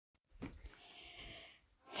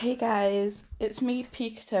Hey guys, it's me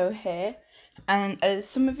Pikato here, and as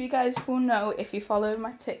some of you guys will know if you follow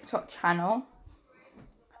my TikTok channel,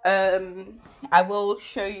 I will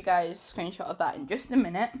show you guys a screenshot of that in just a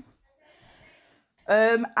minute.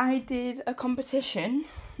 I did a competition,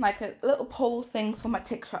 like a little poll thing for my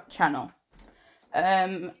TikTok channel,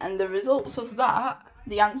 and the results of that,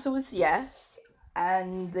 the answer was yes,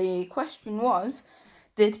 and the question was,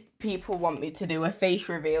 did people want me to do a face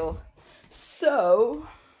reveal? So,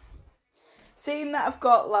 seeing that I've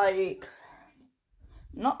got like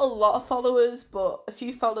not a lot of followers, but a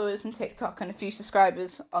few followers on TikTok and a few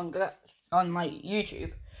subscribers on my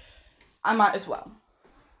YouTube, I might as well.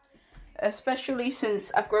 Especially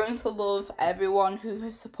since I've grown to love everyone who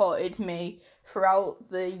has supported me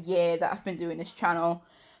throughout the year that I've been doing this channel,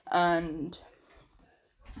 and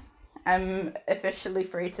I'm officially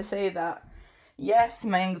free to say that yes,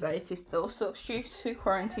 my anxiety still sucks due to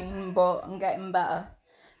quarantine, but I'm getting better.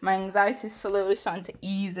 My anxiety is slowly starting to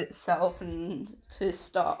ease itself and to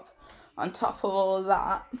stop. On top of all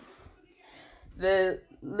that, the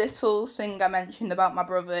little thing I mentioned about my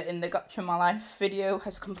brother in the Gotcha My Life video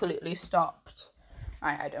has completely stopped.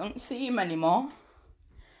 I don't see him anymore.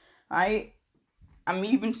 I'm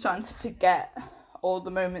even starting to forget all the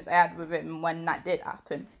moments I had with him when that did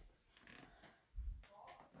happen.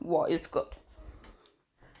 What is good.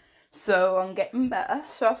 So I'm getting better.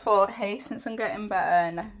 So I thought, hey, since I'm getting better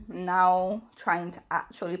and I'm now trying to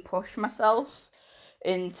actually push myself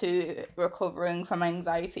into recovering from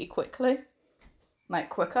anxiety quicker.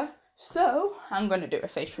 So I'm going to do a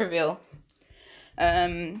face reveal.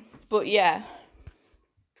 But yeah.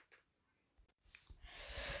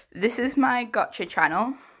 This is my Gotcha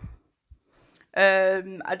channel.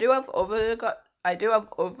 I do have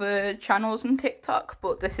other channels on TikTok,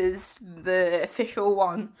 but this is the official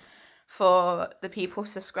one for the people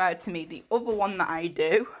subscribed to me. The other one that I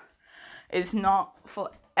do is not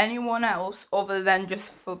for anyone else other than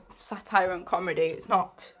just for satire and comedy. It's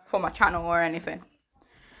not for my channel or anything.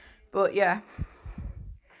 But yeah,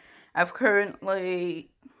 I've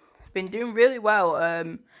currently been doing really well,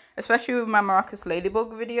 especially with my Maracas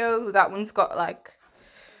Ladybug video. That one's got like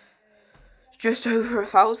just over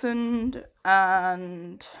 1,000,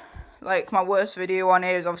 and like my worst video on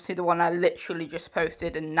here is obviously the one I literally just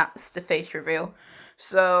posted, and that's the face reveal.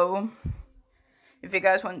 So if you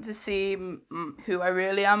guys want to see who I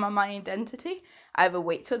really am and my identity, either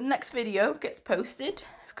wait till the next video gets posted,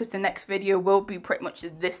 because the next video will be pretty much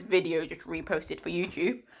this video just reposted for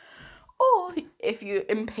YouTube. Or if you're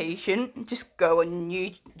impatient, just go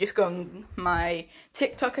on my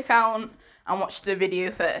TikTok account and watch the video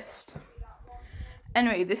first.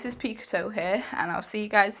 Anyway, this is Pikato here, and I'll see you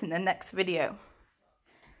guys in the next video.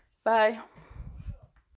 Bye.